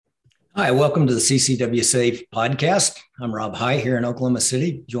Hi, welcome to the CCW Safe podcast. I'm Rob High here in Oklahoma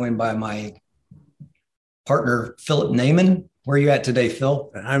City, joined by my partner, Philip Naiman. Where are you at today,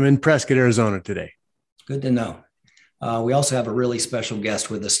 Phil? I'm in Prescott, Arizona today. Good to know. We also have a really special guest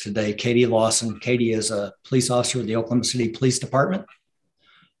with us today, Katie Lawson. Katie is a police officer with the Oklahoma City Police Department.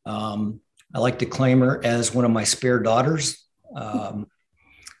 I like to claim her as one of my spare daughters. I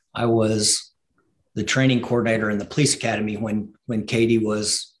was the training coordinator in the police academy when Katie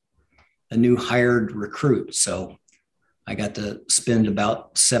was a new hired recruit. So I got to spend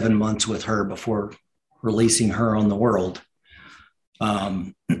about 7 months with her before releasing her on the world.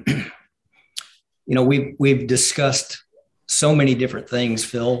 We've discussed so many different things,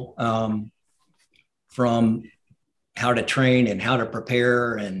 Phil, from how to train and how to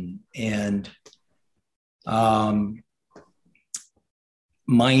prepare and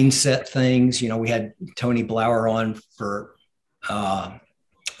mindset things. We had Tony Blauer on for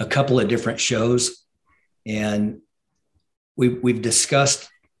a couple of different shows, and we've discussed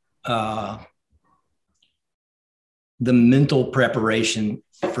the mental preparation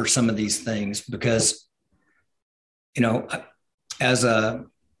for some of these things because, as a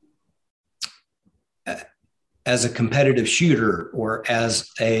competitive shooter or as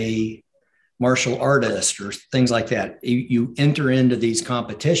a martial artist or things like that, you enter into these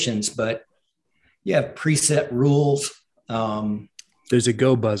competitions, but you have preset rules. There's a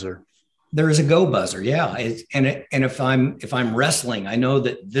go buzzer. There is a go buzzer, yeah. And if I'm wrestling, I know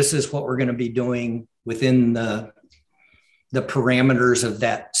that this is what we're going to be doing within the parameters of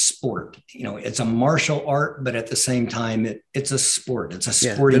that sport. It's a martial art, but at the same time, it's a sport. It's a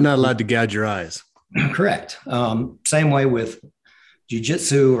sport. They're not allowed to gouge your eyes. Correct. Same way with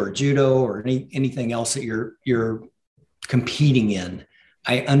jiu-jitsu or judo or anything else that you're competing in.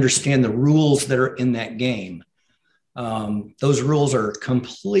 I understand the rules that are in that game. Those rules are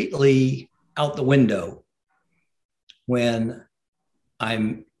completely out the window when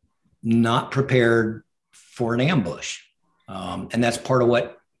I'm not prepared for an ambush. And that's part of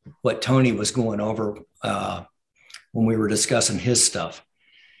what Tony was going over when we were discussing his stuff.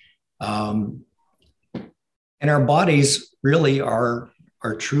 And our bodies really are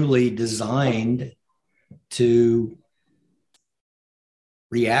truly designed to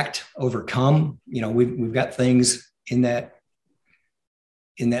react, overcome. We've got things in that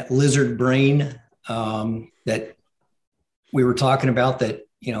lizard brain that we were talking about that,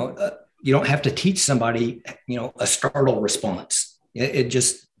 you don't have to teach somebody, a startle response. You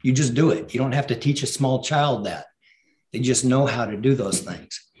just do it. You don't have to teach a small child that. They just know how to do those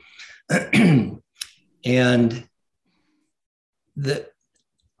things. And the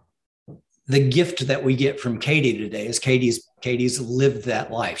gift that we get from Katie today is Katie's lived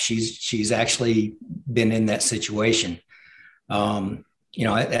that life. She's actually been in that situation.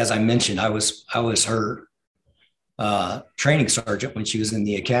 As I mentioned, I was her training sergeant when she was in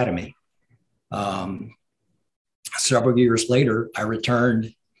the academy. Several years later, I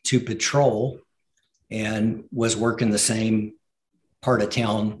returned to patrol and was working the same part of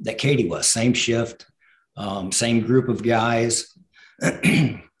town that Katie was, same shift, same group of guys.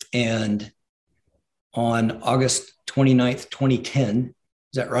 And on August 29th, 2010,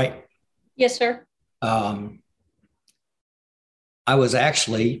 is that right? Yes, sir. My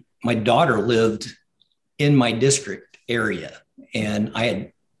daughter lived in my district area, and I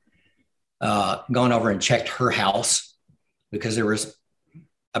had gone over and checked her house because there was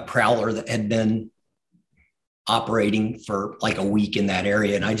a prowler that had been operating for like a week in that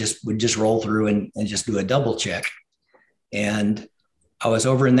area. And I would roll through and just do a double check. And I was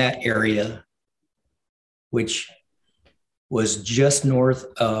over in that area, which was just north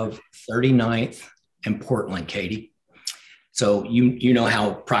of 39th and Portland, Katie. So you know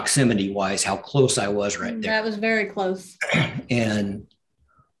how proximity wise, how close I was right there. That was very close. And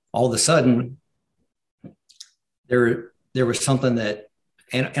all of a sudden there was something that,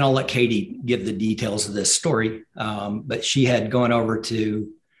 and I'll let Katie give the details of this story. But she had gone over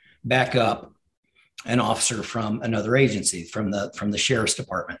to back up an officer from another agency, from the sheriff's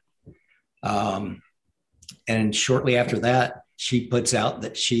department. And shortly after that, she puts out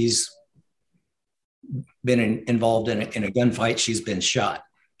that she's been involved in a gunfight. She's been shot.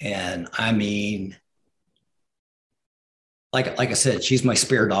 And I mean, like I said, she's my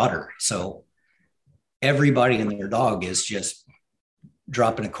spare daughter. So everybody and their dog is just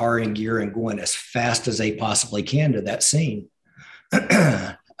dropping a car in gear and going as fast as they possibly can to that scene.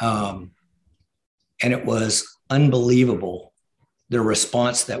 And it was unbelievable, the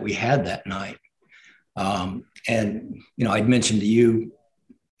response that we had that night. And, I'd mentioned to you,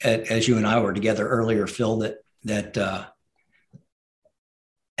 as you and I were together earlier, Phil, that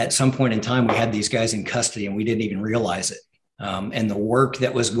at some point in time, we had these guys in custody and we didn't even realize it. And the work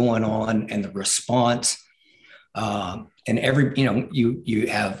that was going on and the response, and you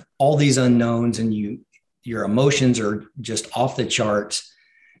have all these unknowns, and your emotions are just off the charts.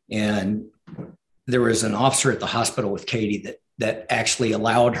 And there was an officer at the hospital with Katie that actually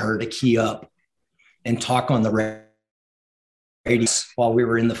allowed her to key up and talk on the radio while we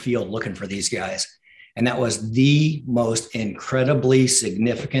were in the field looking for these guys. And that was the most incredibly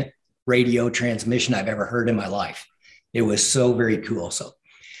significant radio transmission I've ever heard in my life. It was so very cool. So,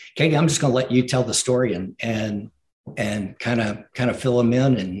 Katie, I'm just going to let you tell the story and kind of fill them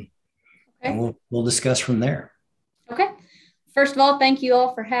in, and we'll discuss from there. Okay. First of all, thank you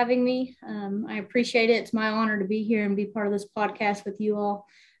all for having me. I appreciate it. It's my honor to be here and be part of this podcast with you all.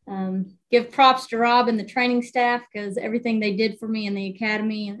 Give props to Rob and the training staff, because everything they did for me in the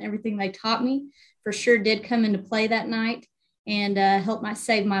academy and everything they taught me for sure did come into play that night and help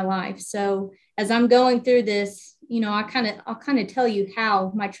save my life. So as I'm going through this, I'll kind of tell you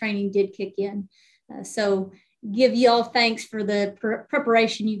how my training did kick in. So give you all thanks for the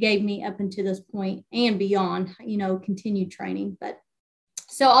preparation you gave me up until this point and beyond, continued training. But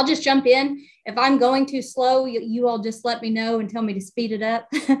so I'll just jump in. If I'm going too slow, you all just let me know and tell me to speed it up.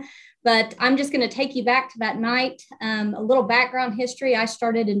 But I'm just going to take you back to that night. A little background history. I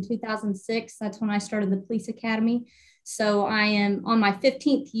started in 2006. That's when I started the police academy. So I am on my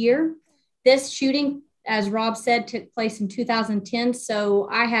 15th year. This shooting, as Rob said, took place in 2010. So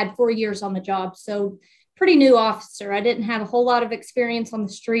I had 4 years on the job. So pretty new officer. I didn't have a whole lot of experience on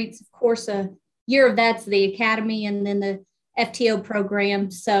the streets. Of course, a year of that's the academy and then the FTO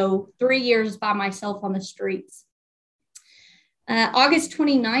program. So 3 years by myself on the streets. August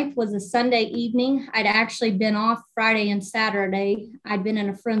 29th was a Sunday evening. I'd actually been off Friday and Saturday. I'd been in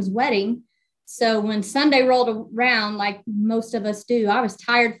a friend's wedding. So when Sunday rolled around, like most of us do, I was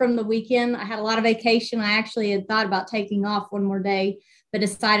tired from the weekend. I had a lot of vacation. I actually had thought about taking off one more day, but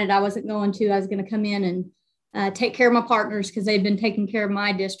decided I wasn't going to. I was going to come in and take care of my partners because they'd been taking care of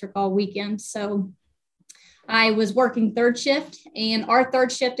my district all weekend. So I was working third shift, and our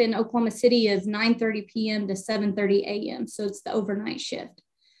third shift in Oklahoma City is 9:30 p.m. to 7:30 a.m. So it's the overnight shift.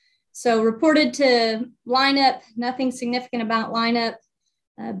 So reported to lineup, nothing significant about lineup.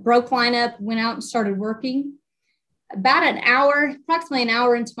 Broke lineup, went out and started working. About approximately an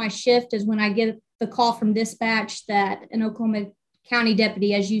hour into my shift is when I get the call from dispatch that an Oklahoma County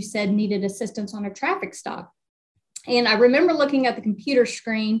deputy, as you said, needed assistance on a traffic stop. And I remember looking at the computer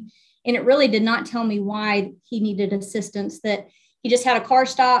screen, and it really did not tell me why he needed assistance, that he just had a car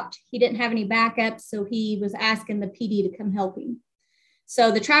stopped. He didn't have any backup, so he was asking the PD to come help him.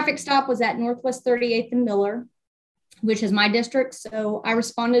 So the traffic stop was at Northwest 38th and Miller, which is my district. So I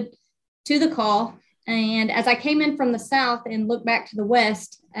responded to the call. And as I came in from the south and looked back to the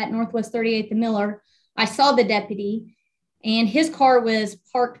west at Northwest 38th and Miller, I saw the deputy, and his car was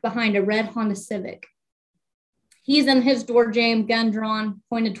parked behind a red Honda Civic. He's in his door jamb, gun drawn,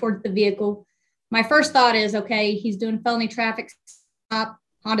 pointed towards the vehicle. My first thought is, okay, he's doing felony traffic stop.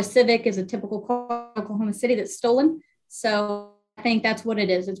 Honda Civic is a typical car in Oklahoma City that's stolen. So I think that's what it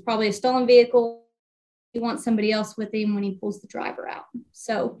is. It's probably a stolen vehicle. He wants somebody else with him when he pulls the driver out.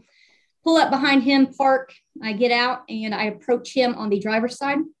 So pull up behind him, park. I get out and I approach him on the driver's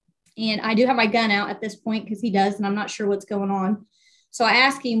side. And I do have my gun out at this point because he does, and I'm not sure what's going on. So I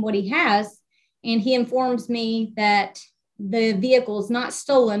ask him what he has, and he informs me that the vehicle is not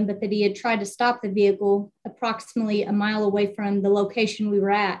stolen, but that he had tried to stop the vehicle approximately a mile away from the location we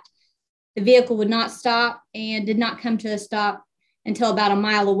were at. The vehicle would not stop and did not come to a stop until about a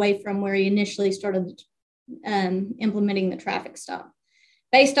mile away from where he initially started implementing the traffic stop.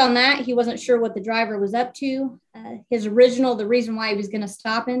 Based on that, he wasn't sure what the driver was up to. The reason why he was going to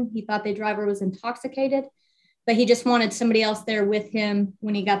stop him, he thought the driver was intoxicated, but he just wanted somebody else there with him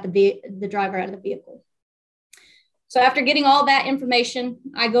when he got the driver out of the vehicle. So after getting all that information,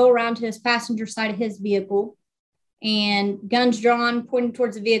 I go around to his passenger side of his vehicle, and guns drawn, pointing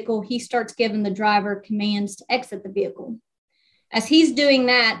towards the vehicle, he starts giving the driver commands to exit the vehicle. As he's doing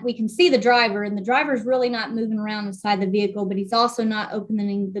that, we can see the driver, and the driver's really not moving around inside the vehicle, but he's also not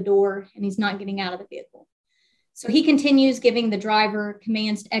opening the door, and he's not getting out of the vehicle. So he continues giving the driver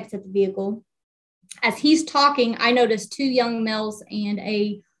commands to exit the vehicle. As he's talking, I noticed two young males and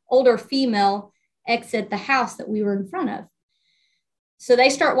an older female exit the house that we were in front of. So they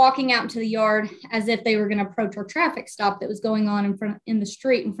start walking out into the yard as if they were going to approach our traffic stop that was going on in the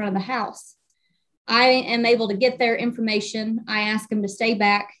street in front of the house. I am able to get their information. I ask them to stay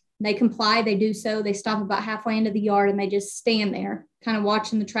back. They comply. They do so. They stop about halfway into the yard, and they just stand there kind of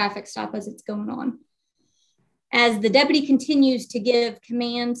watching the traffic stop as it's going on. As the deputy continues to give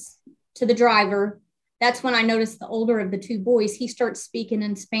commands to the driver, that's when I noticed the older of the two boys, he starts speaking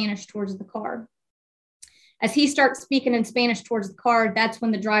in Spanish towards the car. As he starts speaking in Spanish towards the car, that's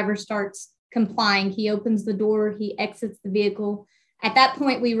when the driver starts complying. He opens the door, he exits the vehicle. At that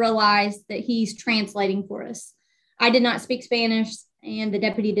point, we realized that he's translating for us. I did not speak Spanish, and the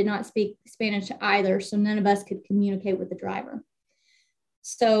deputy did not speak Spanish either, so none of us could communicate with the driver.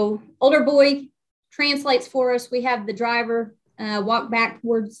 So older boy translates for us. We have the driver walk back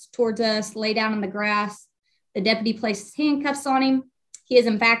towards us, lay down on the grass. The deputy places handcuffs on him. He is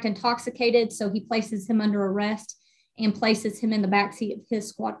in fact intoxicated, so he places him under arrest and places him in the backseat of his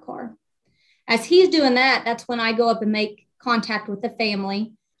squad car. As he's doing that, that's when I go up and make contact with the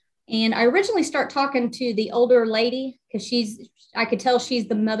family. And I originally start talking to the older lady because I could tell she's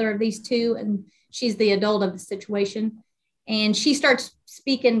the mother of these two and she's the adult of the situation. And she starts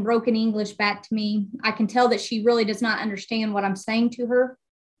speaking broken English back to me. I can tell that she really does not understand what I'm saying to her.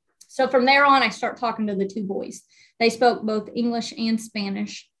 So from there on, I start talking to the two boys. They spoke both English and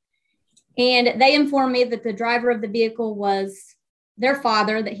Spanish. And they informed me that the driver of the vehicle was their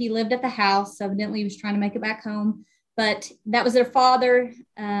father, that he lived at the house. So evidently he was trying to make it back home. But that was their father.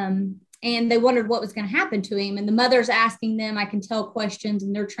 And they wondered what was going to happen to him. And the mother's asking them, I can tell, questions,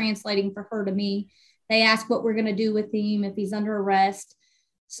 and they're translating for her to me. They ask what we're going to do with him if he's under arrest.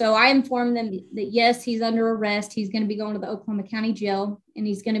 So I informed them that, yes, he's under arrest. He's going to be going to the Oklahoma County Jail, and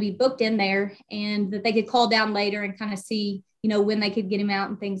he's going to be booked in there, and that they could call down later and kind of see, when they could get him out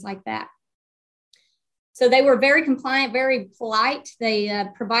and things like that. So they were very compliant, very polite. They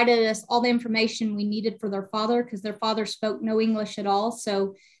provided us all the information we needed for their father because their father spoke no English at all.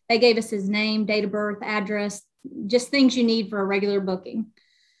 So they gave us his name, date of birth, address, just things you need for a regular booking.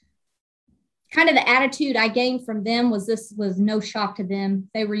 Kind of the attitude I gained from them was this was no shock to them.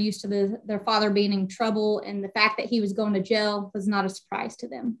 They were used to their father being in trouble, and the fact that he was going to jail was not a surprise to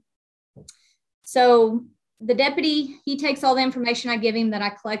them. So the deputy, he takes all the information I give him that I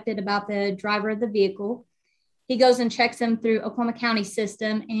collected about the driver of the vehicle. He goes and checks him through Oklahoma County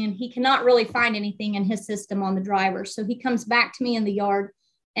system, and he cannot really find anything in his system on the driver. So he comes back to me in the yard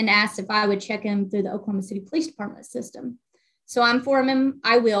and asks if I would check him through the Oklahoma City Police Department system. So I inform him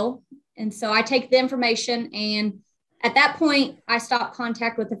I will. And so I take the information, and at that point, I stopped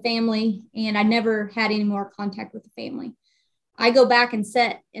contact with the family, and I never had any more contact with the family. I go back and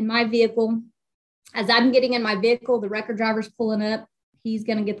sit in my vehicle. As I'm getting in my vehicle, the record driver's pulling up. He's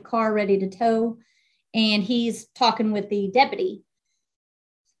going to get the car ready to tow, and he's talking with the deputy.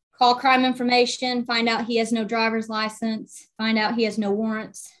 Call crime information, find out he has no driver's license, find out he has no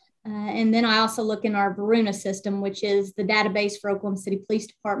warrants. And then I also look in our Varuna system, which is the database for Oklahoma City Police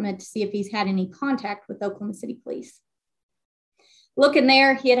Department, to see if he's had any contact with Oklahoma City Police. Looking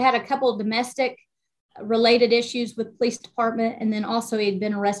there, he had a couple of domestic related issues with police department, and then also he had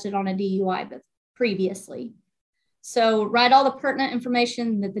been arrested on a DUI previously. So write all the pertinent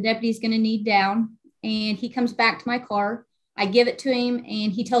information that the deputy is going to need down, and he comes back to my car. I give it to him,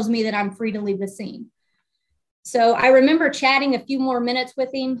 and he tells me that I'm free to leave the scene. So I remember chatting a few more minutes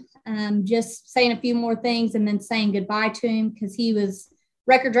with him, just saying a few more things and then saying goodbye to him because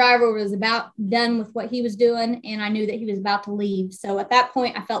record driver was about done with what he was doing, and I knew that he was about to leave. So at that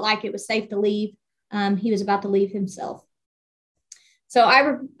point, I felt like it was safe to leave. He was about to leave himself. So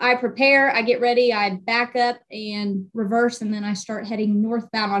I prepare, I get ready, I back up and reverse, and then I start heading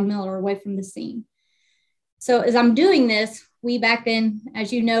northbound on Miller away from the scene. So as I'm doing this, we back then,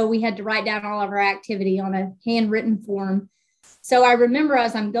 as you know, we had to write down all of our activity on a handwritten form. So I remember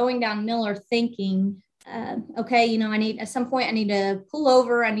as I'm going down Miller thinking, okay, at some point I need to pull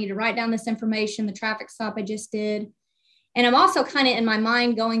over. I need to write down this information, the traffic stop I just did. And I'm also kind of in my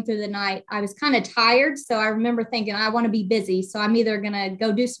mind going through the night. I was kind of tired. So I remember thinking I want to be busy. So I'm either going to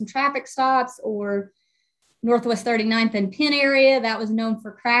go do some traffic stops or Northwest 39th and Penn area. That was known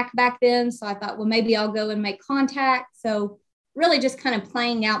for crack back then. So I thought, well, maybe I'll go and make contact. So really just kind of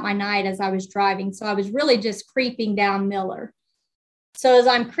playing out my night as I was driving. So I was really just creeping down Miller. So as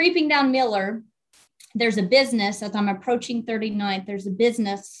I'm creeping down Miller, there's a business, as I'm approaching 39th, there's a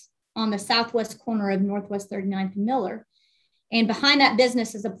business on the southwest corner of Northwest 39th and Miller. And behind that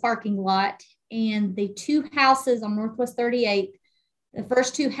business is a parking lot. And the two houses on Northwest 38th, the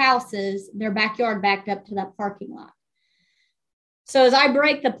first two houses, their backyard backed up to that parking lot. So as I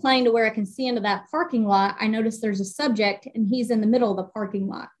break the plane to where I can see into that parking lot, I notice there's a subject, and he's in the middle of the parking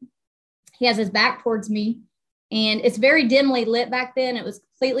lot. He has his back towards me, and it's very dimly lit back then. It was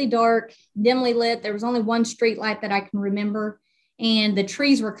completely dark, dimly lit. There was only one street light that I can remember, and the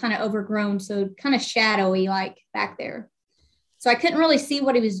trees were kind of overgrown, so kind of shadowy like back there. So I couldn't really see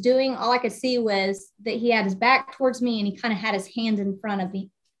what he was doing. All I could see was that he had his back towards me and he kind of had his hands in front of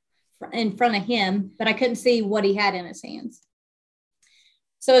him, but I couldn't see what he had in his hands.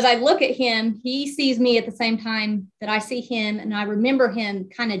 So as I look at him, he sees me at the same time that I see him. And I remember him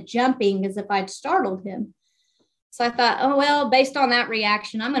kind of jumping as if I'd startled him. So I thought, oh, well, based on that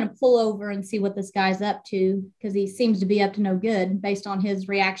reaction, I'm going to pull over and see what this guy's up to, because he seems to be up to no good based on his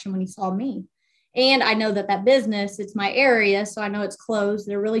reaction when he saw me. And I know that business, it's my area, so I know it's closed.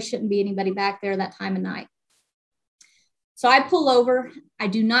 There really shouldn't be anybody back there that time of night. So I pull over. I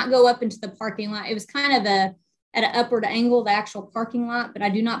do not go up into the parking lot. It was kind of at an upward angle, the actual parking lot, but I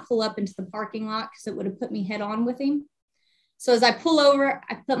do not pull up into the parking lot because it would have put me head on with him. So as I pull over,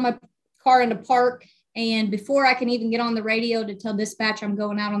 I put my car into park. And before I can even get on the radio to tell dispatch I'm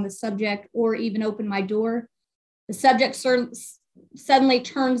going out on the subject or even open my door, the subject suddenly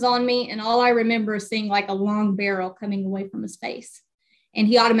turns on me. And all I remember is seeing like a long barrel coming away from his face. And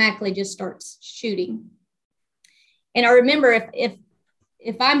he automatically just starts shooting. And I remember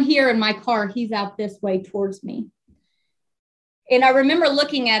if I'm here in my car, he's out this way towards me. And I remember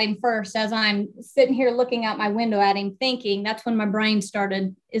looking at him first as I'm sitting here looking out my window at him, thinking, that's when my brain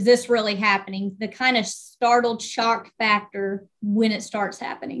started, is this really happening? The kind of startled shock factor when it starts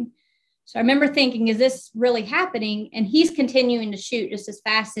happening. So I remember thinking, is this really happening? And he's continuing to shoot just as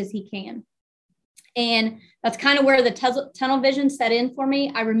fast as he can. And that's kind of where the tunnel vision set in for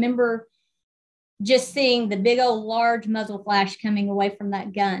me. I remember just seeing the big old large muzzle flash coming away from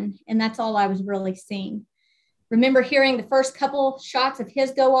that gun. And that's all I was really seeing. Remember hearing the first couple shots of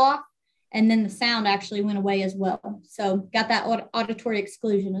his go off, and then the sound actually went away as well. So got that auditory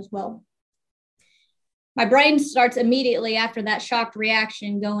exclusion as well. My brain starts immediately after that shocked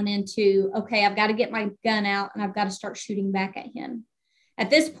reaction going into, okay, I've got to get my gun out and I've got to start shooting back at him. At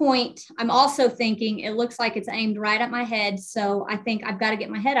this point, I'm also thinking it looks like it's aimed right at my head. So I think I've got to get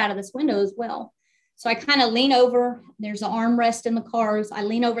my head out of this window as well. So I kind of lean over. There's an armrest in the cars. I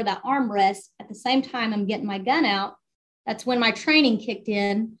lean over that armrest. At the same time, I'm getting my gun out. That's when my training kicked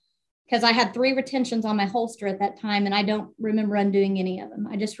in, because I had 3 retentions on my holster at that time, and I don't remember undoing any of them.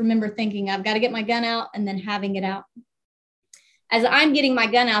 I just remember thinking, I've got to get my gun out and then having it out. As I'm getting my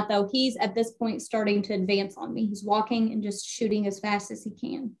gun out, though, he's at this point starting to advance on me. He's walking and just shooting as fast as he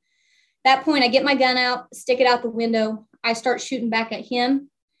can. At that point, I get my gun out, stick it out the window. I start shooting back at him.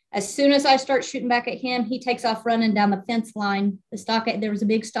 As soon as I start shooting back at him, he takes off running down the fence line. There was a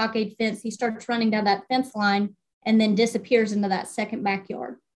big stockade fence. He starts running down that fence line and then disappears into that second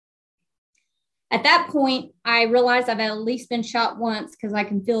backyard. At that point, I realize I've at least been shot once, because I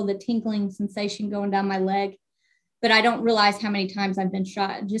can feel the tinkling sensation going down my leg, but I don't realize how many times I've been shot.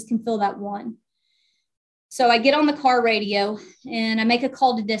 I just can feel that one. So I get on the car radio and I make a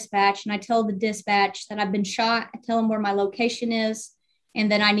call to dispatch, and I tell the dispatch that I've been shot. I tell them where my location is, and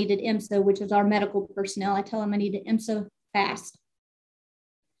then I needed IMSA, which is our medical personnel. I tell them I needed IMSA fast.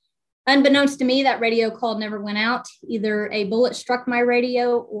 Unbeknownst to me, that radio call never went out. Either a bullet struck my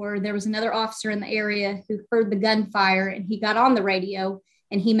radio, or there was another officer in the area who heard the gunfire and he got on the radio,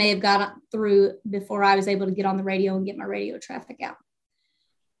 and he may have got through before I was able to get on the radio and get my radio traffic out.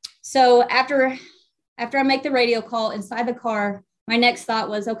 So after I make the radio call inside the car, my next thought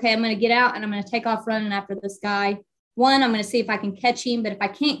was, okay, I'm going to get out and I'm going to take off running after this guy. One, I'm going to see if I can catch him, but if I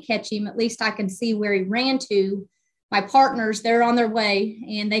can't catch him, at least I can see where he ran to. My partners, they're on their way,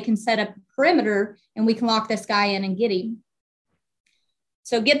 and they can set up a perimeter, and we can lock this guy in and get him.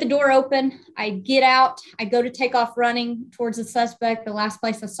 So get the door open. I get out. I go to take off running towards the suspect, the last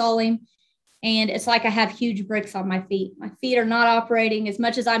place I saw him, and it's like I have huge bricks on my feet. My feet are not operating. As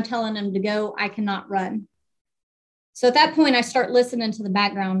much as I'm telling them to go, I cannot run. So at that point, I start listening to the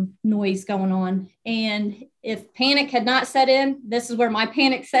background noise going on. And if panic had not set in, this is where my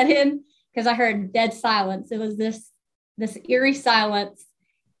panic set in, because I heard dead silence. It was this eerie silence.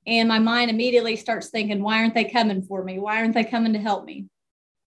 And my mind immediately starts thinking, why aren't they coming for me? Why aren't they coming to help me?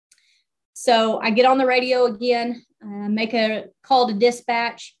 So I get on the radio again, make a call to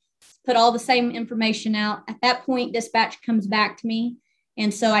dispatch, put all the same information out. At that point, dispatch comes back to me.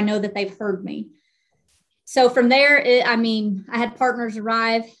 And so I know that they've heard me. So from there, I had partners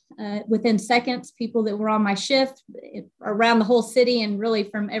arrive within seconds, people that were on my shift around the whole city, and really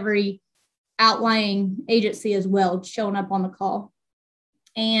from every outlying agency as well, showing up on the call.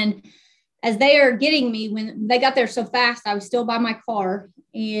 And as they are getting me, when they got there so fast, I was still by my car.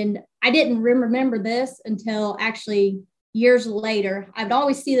 And I didn't remember this until actually years later. I would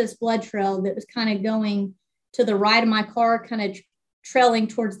always see this blood trail that was kind of going to the right of my car, kind of trailing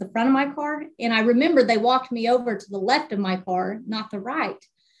towards the front of my car. And I remember they walked me over to the left of my car, not the right.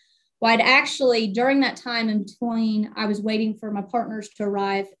 Well, I'd actually, during that time in between, I was waiting for my partners to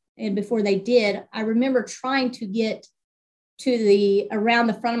arrive. And before they did, I remember trying to get to around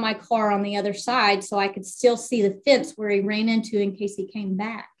the front of my car on the other side so I could still see the fence where he ran into in case he came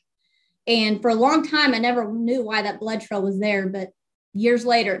back. And for a long time, I never knew why that blood trail was there. But years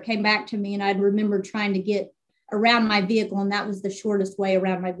later, it came back to me, and I'd remember trying to get around my vehicle, and that was the shortest way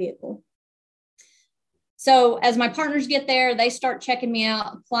around my vehicle. So as my partners get there, they start checking me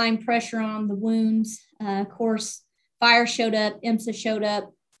out, applying pressure on the wounds. Of course, fire showed up, IMSA showed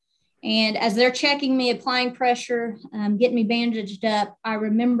up. And as they're checking me, applying pressure, getting me bandaged up, I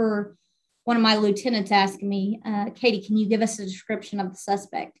remember one of my lieutenants asking me, Katie, can you give us a description of the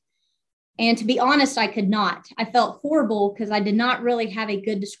suspect? And to be honest, I could not. I felt horrible because I did not really have a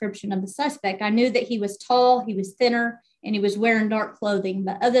good description of the suspect. I knew that he was tall, he was thinner, and he was wearing dark clothing.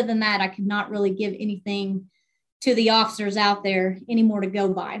 But other than that, I could not really give anything to the officers out there anymore to go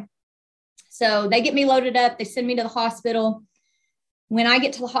by. So they get me loaded up. They send me to the hospital. When I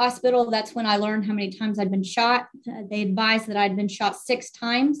get to the hospital, that's when I learned how many times I'd been shot. They advised that I'd been shot 6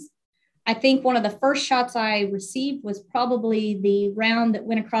 times. I think one of the first shots I received was probably the round that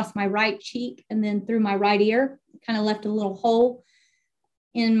went across my right cheek and then through my right ear, kind of left a little hole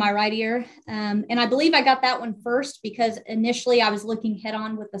in my right ear. And I believe I got that one first because initially I was looking head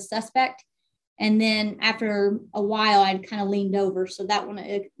on with the suspect. And then after a while, I'd kind of leaned over. So that one,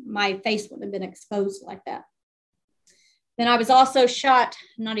 my face wouldn't have been exposed like that. Then I was also shot,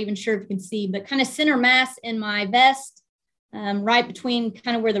 I'm not even sure if you can see, but kind of center mass in my vest. Right between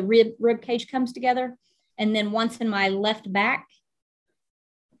kind of where the rib cage comes together, and then once in my left back.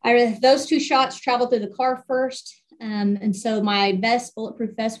 Those 2 shots traveled through the car first, and so my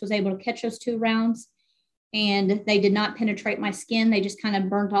bulletproof vest was able to catch those 2 rounds, and they did not penetrate my skin. They just kind of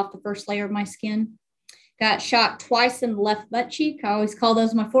burnt off the first layer of my skin. Got shot twice in the left butt cheek. I always call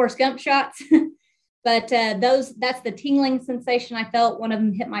those my Forrest Gump shots, but that's the tingling sensation I felt. One of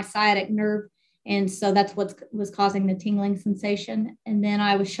them hit my sciatic nerve. And so that's what was causing the tingling sensation. And then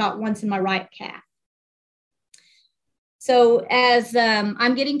I was shot once in my right calf. So as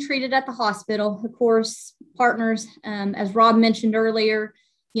I'm getting treated at the hospital, of course, partners, as Rob mentioned earlier,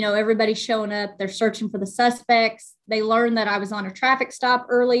 everybody's showing up. They're searching for the suspects. They learned that I was on a traffic stop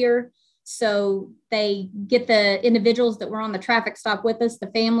earlier. So they get the individuals that were on the traffic stop with us,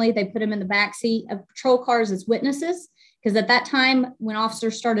 the family, they put them in the backseat of patrol cars as witnesses. Because at that time, when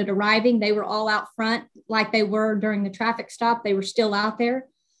officers started arriving, they were all out front like they were during the traffic stop. They were still out there.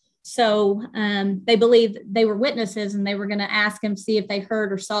 So they believed they were witnesses, and they were going to ask them, see if they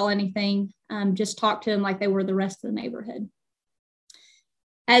heard or saw anything, just talk to them like they were the rest of the neighborhood.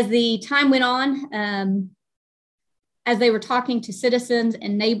 As the time went on, as they were talking to citizens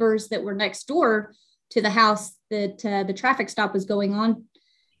and neighbors that were next door to the house that the traffic stop was going on,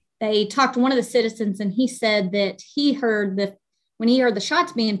 they talked to one of the citizens, and he said that when he heard the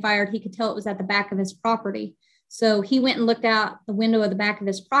shots being fired, he could tell it was at the back of his property. So he went and looked out the window of the back of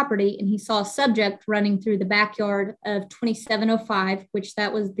his property, and he saw a subject running through the backyard of 2705, which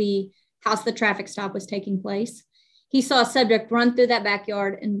that was the house the traffic stop was taking place. He saw a subject run through that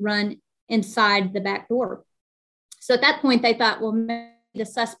backyard and run inside the back door. So at that point, they thought, well, maybe the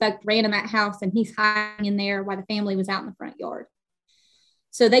suspect ran in that house and he's hiding in there while the family was out in the front yard.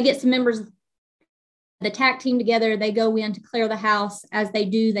 So they get some members of the TAC team together. They go in to clear the house. As they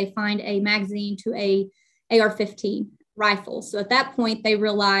do, they find a magazine to a AR-15 rifle. So at that point, they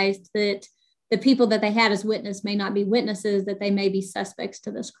realized that the people that they had as witness may not be witnesses, that they may be suspects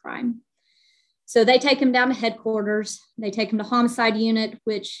to this crime. So they take him down to headquarters. They take him to homicide unit,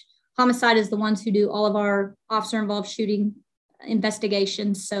 which homicide is the ones who do all of our officer-involved shooting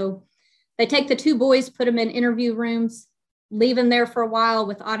investigations. So they take the 2 boys, put them in interview rooms, leave them there for a while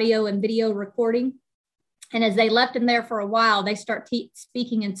with audio and video recording. And as they left them there for a while, they start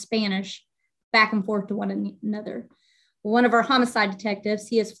speaking in Spanish back and forth to one another. One of our homicide detectives,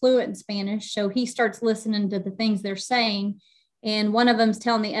 he is fluent in Spanish, so he starts listening to the things they're saying. And one of them's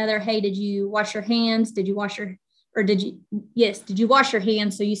telling the other, hey, did you wash your hands? Did you wash your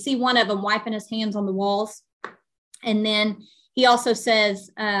hands? So you see one of them wiping his hands on the walls. And then he also says,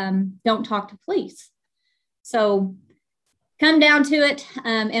 don't talk to police. So come down to it,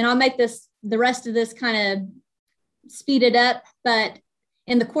 and I'll make the rest of this kind of speeded up, but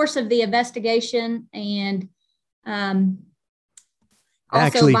in the course of the investigation and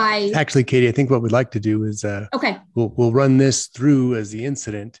actually, Katie, I think what we'd like to do is okay, we'll run this through as the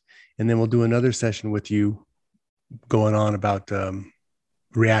incident, and then we'll do another session with you going on about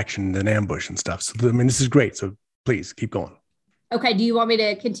reaction and ambush and stuff. So I mean, this is great. So please keep going. Okay. Do you want me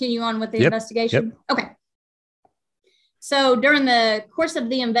to continue on with the investigation? Yep. Okay. So during the course of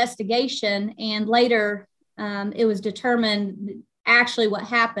the investigation and later, it was determined actually what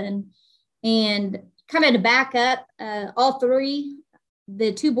happened. And kind of to back up, all three,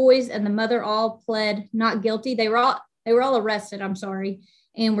 the two boys and the mother, all pled not guilty. They were all arrested, I'm sorry,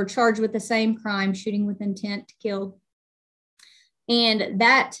 and were charged with the same crime, shooting with intent to kill. And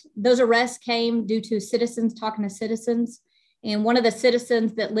those arrests came due to citizens talking to citizens. And one of the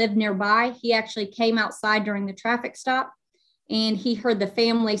citizens that lived nearby, he actually came outside during the traffic stop, and he heard the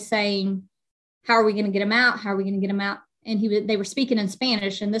family saying, "How are we going to get him out? How are we going to get him out?" And they were speaking in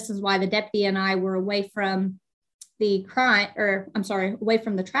Spanish. And this is why the deputy and I were away from the away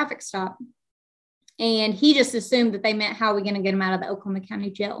from the traffic stop. And he just assumed that they meant, how are we going to get him out of the Oklahoma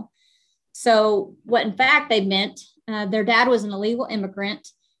County Jail? So what in fact they meant, their dad was an illegal immigrant,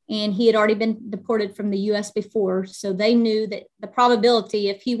 and he had already been deported from the U.S. before. So they knew that the probability,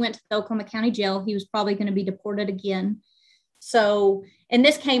 if he went to the Oklahoma County Jail, he was probably going to be deported again. So, and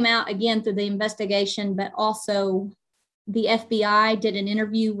this came out again through the investigation, but also the FBI did an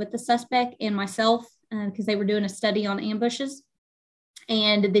interview with the suspect and myself, because they were doing a study on ambushes.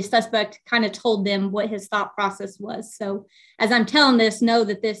 And the suspect kind of told them what his thought process was. So as I'm telling this, know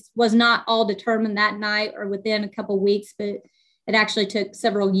that this was not all determined that night or within a couple of weeks, but it actually took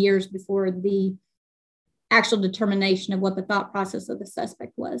several years before the actual determination of what the thought process of the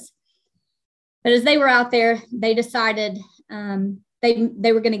suspect was. But as they were out there, they decided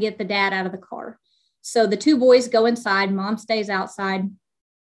they were going to get the dad out of the car. So the two boys go inside, mom stays outside,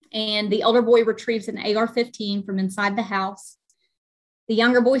 and the older boy retrieves an AR-15 from inside the house. The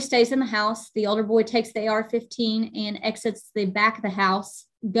younger boy stays in the house. The older boy takes the AR-15 and exits the back of the house,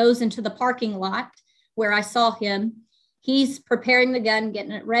 goes into the parking lot where I saw him. He's preparing the gun,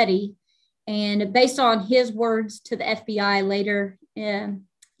 getting it ready. And based on his words to the FBI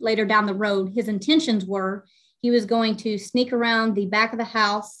later down the road, his intentions were he was going to sneak around the back of the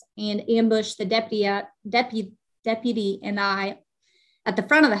house and ambush the deputy and I at the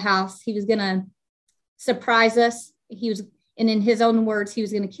front of the house. He was going to surprise us. And in his own words, he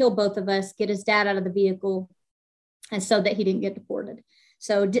was going to kill both of us, get his dad out of the vehicle, and so that he didn't get deported.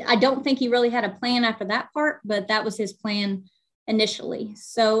 So I don't think he really had a plan after that part, but that was his plan initially.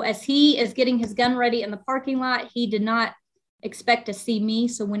 So as he is getting his gun ready in the parking lot, he did not expect to see me.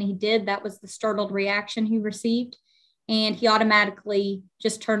 So when he did, that was the startled reaction he received. And he automatically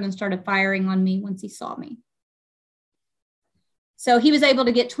just turned and started firing on me once he saw me. So he was able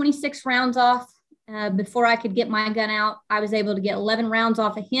to get 26 rounds off. Before I could get my gun out, I was able to get 11 rounds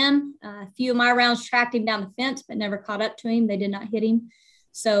off of him. A few of my rounds tracked him down the fence, but never caught up to him. They did not hit him.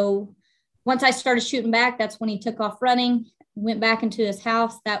 So once I started shooting back, that's when he took off running, went back into his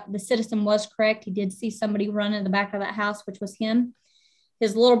house. That the citizen was correct. He did see somebody run in the back of that house, which was him.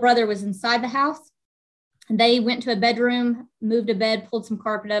 His little brother was inside the house. They went to a bedroom, moved a bed, pulled some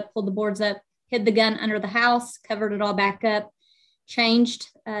carpet up, pulled the boards up, hid the gun under the house, covered it all back up, changed.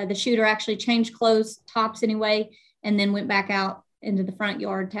 The shooter actually changed clothes, tops anyway, and then went back out into the front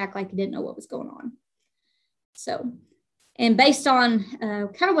yard to act like he didn't know what was going on. So, and based on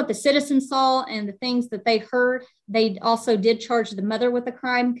kind of what the citizens saw and the things that they heard, they also did charge the mother with the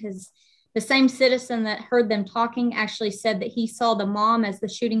crime, because the same citizen that heard them talking actually said that he saw the mom as the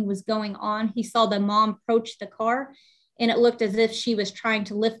shooting was going on. He saw the mom approach the car, and it looked as if she was trying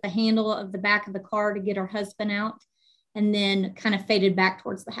to lift the handle of the back of the car to get her husband out, and then kind of faded back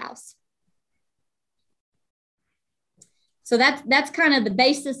towards the house. So that's kind of the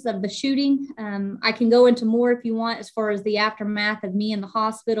basis of the shooting. I can go into more if you want, as far as the aftermath of me in the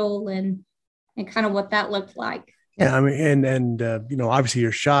hospital and kind of what that looked like. Yeah, I mean, and obviously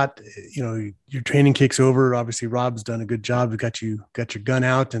you're shot. Your training kicks over. Obviously, Rob's done a good job. Got your gun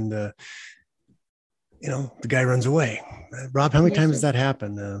out, and the guy runs away. Rob, how many times does that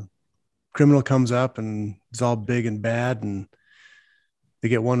happen? Criminal comes up and it's all big and bad, and they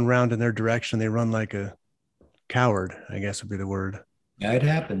get one round in their direction. They run like a coward, I guess would be the word. Yeah, it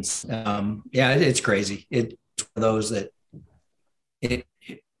happens. It's crazy. It's one of those that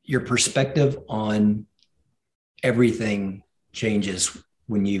your perspective on everything changes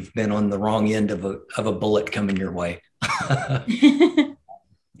when you've been on the wrong end of a bullet coming your way.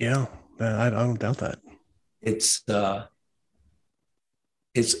 Yeah, I don't doubt that.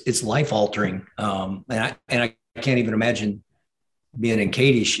 It's life altering. And I can't even imagine being in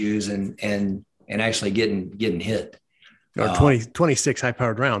Katie's shoes and actually getting hit. Or 26 high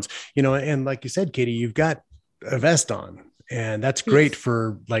powered rounds, and like you said, Katie, you've got a vest on, and that's great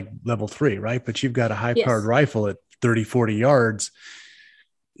for like level 3, right? But you've got a high powered rifle at 30, 40 yards.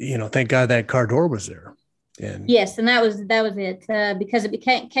 Thank God that car door was there. And yes, and that was it. Because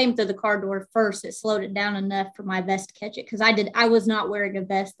it came through the car door first, it slowed it down enough for my vest to catch it. Because I was not wearing a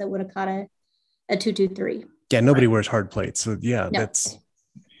vest that would have caught a 223. Yeah, nobody wears hard plates. So yeah, No. that's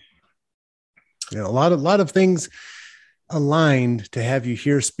a lot of things aligned to have you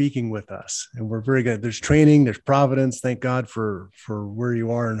here speaking with us, and we're very good. There's training, there's providence. Thank God for where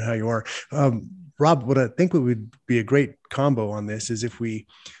you are and how you are. Rob, what I think would be a great combo on this is if we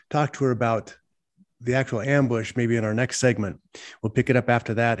talk to her about the actual ambush, maybe in our next segment. We'll pick it up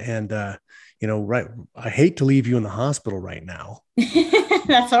after that. And right, I hate to leave you in the hospital right now.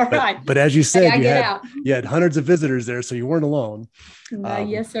 That's all right. But as you said, you had hundreds of visitors there, so you weren't alone.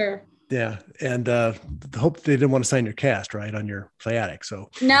 Yes, sir. Yeah. And hope they didn't want to sign your cast, right, on your sciatic. So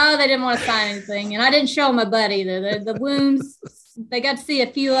no, they didn't want to sign anything. And I didn't show my butt either. The wounds, they got to see a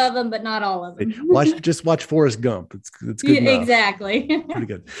few of them, but not all of them. Watch Forrest Gump. It's good enough. Exactly. Pretty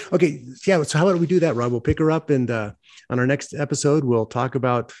good. Okay. Yeah. So how about we do that, Rob? We'll pick her up, and on our next episode, we'll talk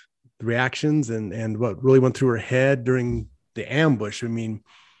about the reactions and what really went through her head during the ambush. I mean,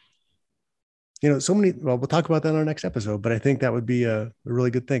 so many, we'll talk about that in our next episode, but I think that would be a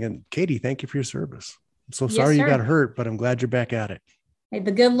really good thing. And Katie, thank you for your service. I'm so sorry you got hurt, but I'm glad you're back at it. Hey,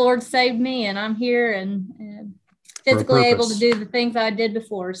 the good Lord saved me, and I'm here and physically able to do the things I did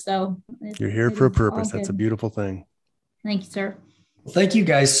before. So you're here for a purpose. That's a beautiful thing. Thank you, sir. Well, thank you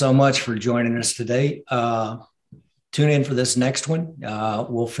guys so much for joining us today. Tune in for this next one.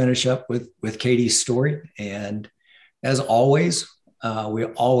 We'll finish up with Katie's story. And as always, we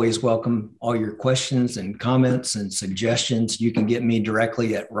always welcome all your questions and comments and suggestions. You can get me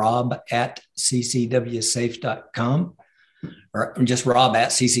directly at rob@ccwsafe.com or just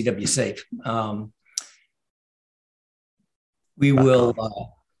rob@ccwsafe. We will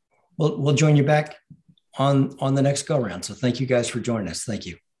we'll join you back on the next go around. So thank you guys for joining us. Thank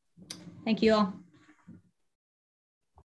you. Thank you all.